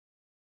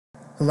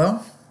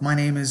Hello, my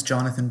name is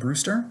Jonathan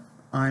Brewster.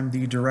 I'm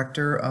the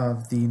director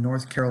of the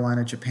North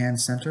Carolina Japan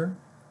Center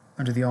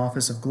under the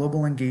Office of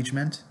Global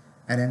Engagement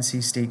at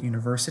NC State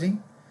University.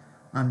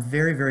 I'm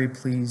very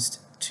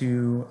pleased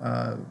to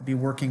be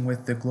working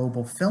with the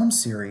Global Film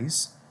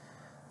Series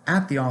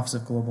at the Office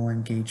of Global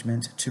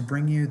Engagement to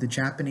bring you the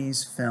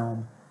Japanese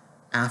film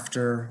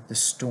After the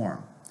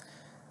Storm.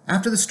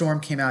 After the Storm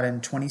came out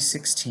in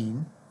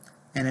 2016,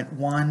 and it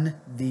won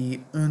the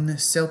Un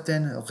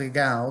Certain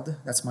Regard,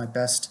 that's my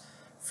best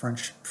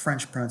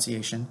French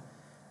pronunciation,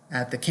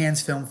 at the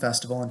Cannes Film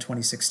Festival in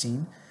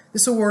 2016.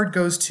 This award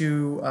goes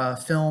to a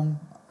film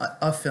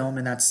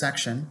in that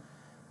section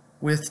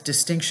with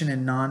distinction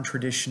in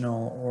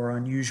non-traditional or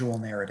unusual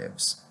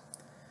narratives.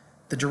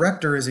 The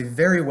director is a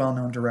very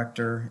well-known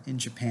director in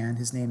Japan.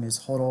 His name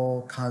is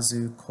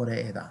Hirokazu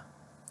Koreeda,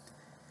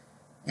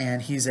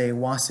 and he's a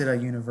Waseda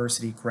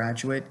University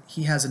graduate.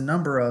 He has a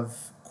number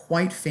of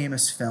quite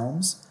famous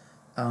films.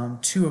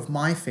 Two of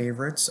my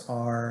favorites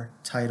are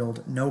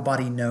titled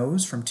Nobody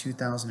Knows from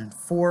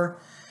 2004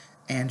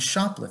 and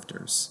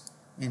Shoplifters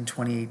in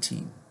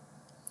 2018.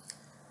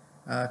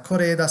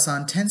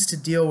 Koreeda-san tends to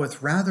deal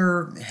with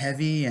rather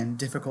heavy and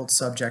difficult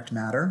subject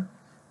matter,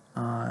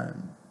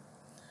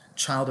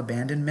 child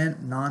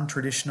abandonment,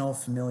 non-traditional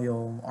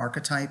familial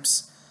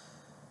archetypes,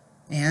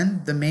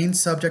 and the main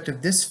subject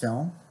of this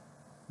film,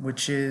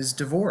 which is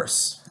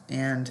divorce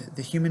and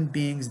the human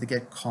beings that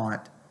get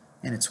caught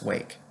in its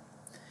wake.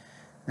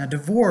 Now,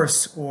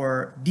 divorce,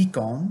 or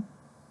rikon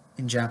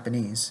in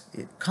Japanese,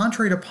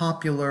 contrary to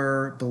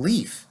popular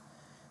belief,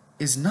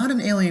 is not an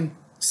alien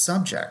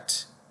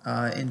subject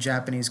in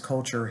Japanese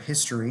culture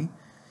history.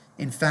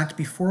 In fact,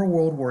 before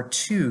World War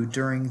II,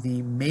 during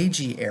the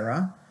Meiji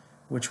era,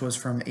 which was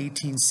from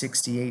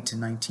 1868 to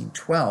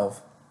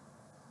 1912,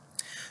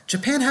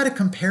 Japan had a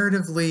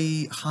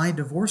comparatively high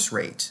divorce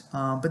rate,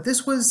 but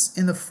this was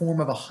in the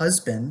form of a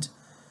husband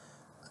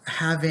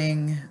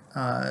having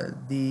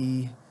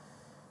the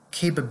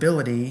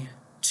capability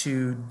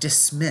to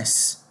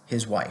dismiss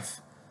his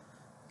wife.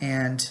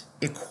 And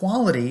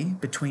equality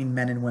between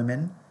men and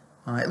women,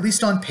 at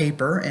least on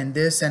paper, and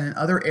this and in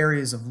other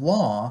areas of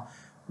law,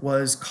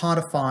 was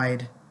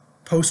codified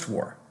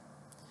post-war.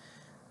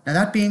 Now,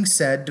 that being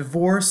said,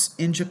 divorce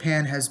in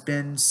Japan has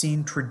been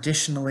seen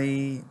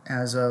traditionally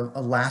as a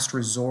last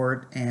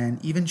resort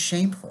and even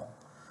shameful.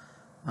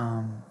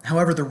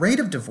 However, the rate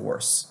of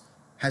divorce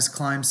has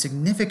climbed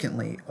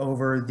significantly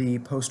over the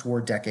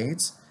post-war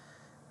decades,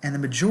 and the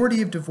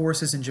majority of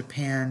divorces in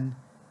Japan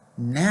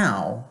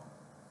now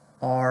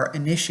are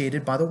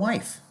initiated by the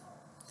wife.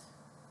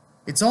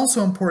 It's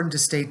also important to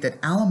state that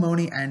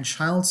alimony and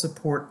child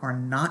support are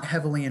not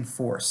heavily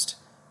enforced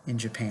in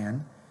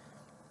Japan,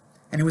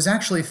 and it was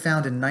actually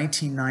found in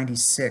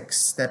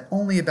 1996 that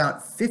only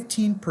about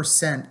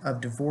 15%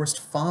 of divorced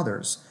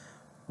fathers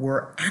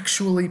were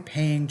actually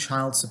paying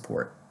child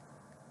support.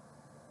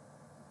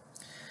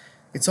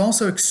 It's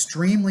also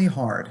extremely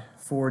hard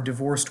for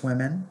divorced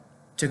women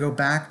to go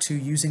back to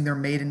using their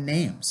maiden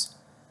names.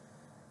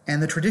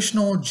 And the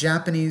traditional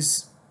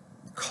Japanese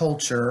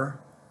culture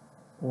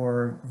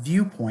or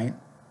viewpoint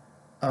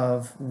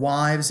of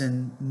wives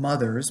and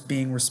mothers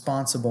being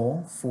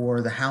responsible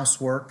for the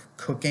housework,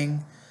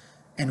 cooking,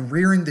 and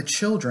rearing the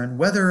children,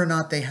 whether or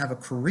not they have a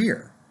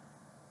career,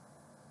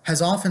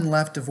 has often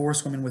left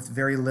divorced women with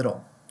very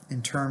little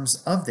in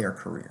terms of their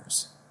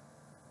careers.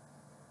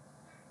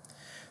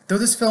 Though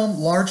this film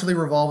largely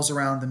revolves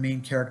around the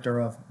main character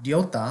of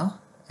Ryota,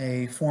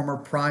 a former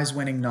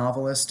prize-winning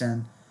novelist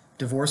and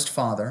divorced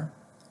father,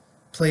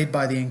 played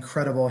by the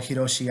incredible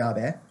Hiroshi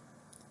Abe,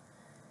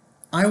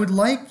 I would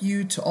like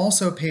you to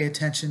also pay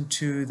attention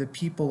to the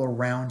people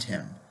around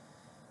him.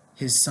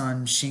 His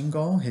son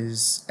Shingo,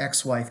 his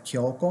ex-wife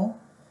Kyoko,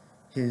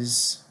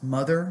 his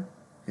mother,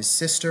 his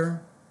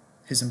sister,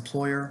 his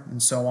employer,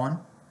 and so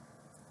on.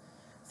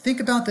 Think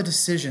about the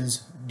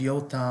decisions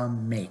Ryota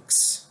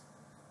makes,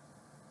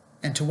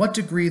 and to what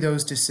degree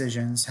those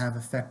decisions have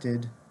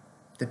affected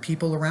the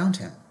people around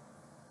him.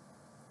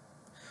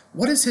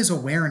 What is his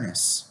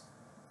awareness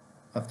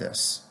of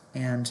this?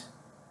 And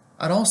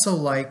I'd also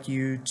like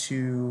you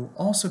to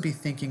also be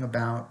thinking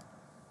about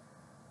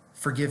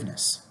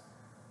forgiveness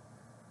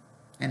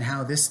and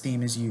how this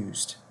theme is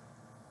used,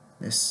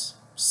 this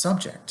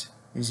subject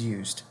is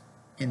used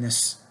in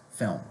this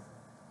film.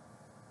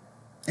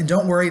 And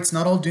don't worry, it's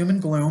not all doom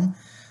and gloom.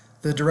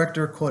 The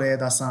director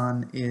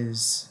Koreeda-san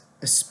is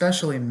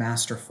especially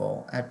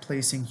masterful at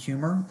placing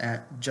humor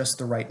at just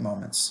the right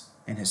moments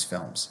in his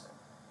films.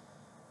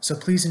 So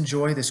please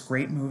enjoy this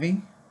great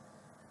movie.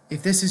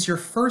 If this is your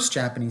first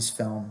Japanese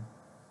film,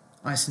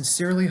 I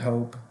sincerely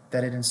hope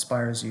that it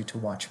inspires you to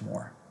watch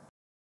more.